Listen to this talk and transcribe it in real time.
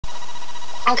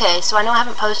Okay, so I know I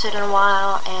haven't posted in a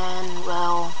while, and,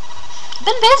 well, I've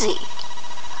been busy.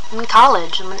 I'm in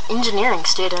college. I'm an engineering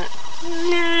student.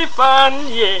 Yay, fun,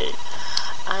 yay.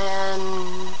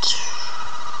 And,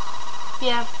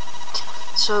 yeah.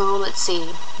 So, let's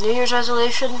see. New Year's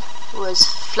resolution was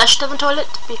flushed down the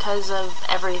toilet because of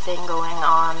everything going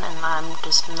on, and I'm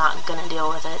just not gonna deal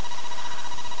with it.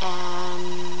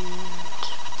 And,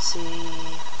 let's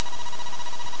see.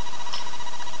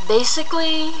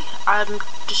 Basically, I'm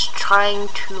just trying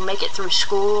to make it through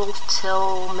school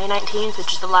till May 19th,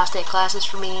 which is the last day of classes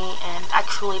for me, and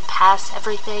actually pass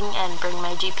everything and bring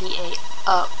my GPA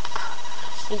up.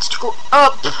 Needs to go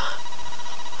up!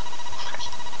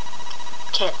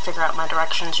 Can't figure out my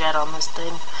directions yet on this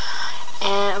thing.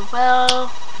 And,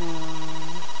 well,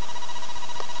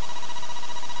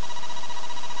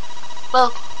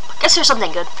 well, I guess here's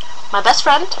something good. My best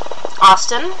friend,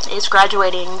 Austin, is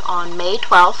graduating on May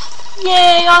 12th.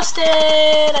 Yay, Austin!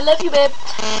 I love you, babe.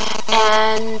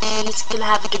 And he's gonna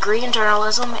have a degree in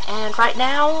journalism, and right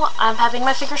now I'm having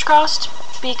my fingers crossed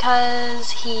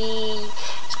because he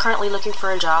is currently looking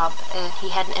for a job, and he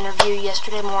had an interview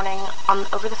yesterday morning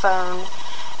over the phone,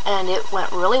 and it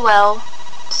went really well,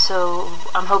 so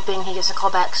I'm hoping he gets a call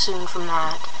back soon from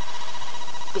that,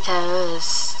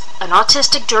 because an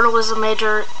autistic journalism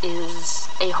major is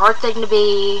a hard thing to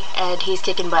be, and he's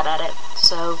kicking butt at it.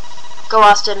 So, go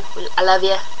Austin, I love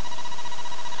you.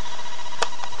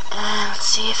 Let's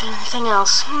see if anything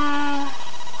else.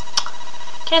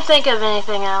 Can't think of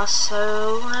anything else,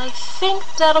 so I think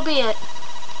that'll be it.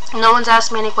 No one's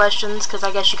asked me any questions, because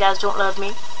I guess you guys don't love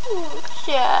me.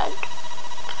 Sad.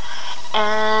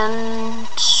 And,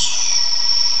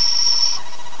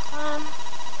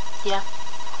 yeah.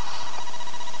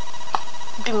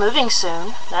 Be moving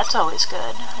soon. That's always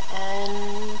good.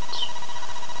 And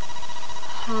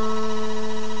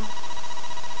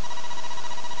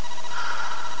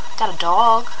got a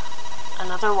dog.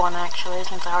 Another one actually,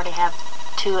 since I already have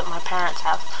two at my parents'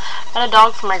 house. Got a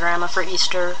dog for my grandma for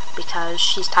Easter because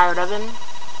she's tired of him.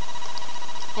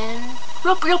 And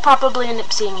you'll probably end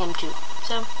up seeing him too.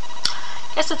 So,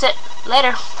 guess that's it.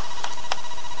 Later.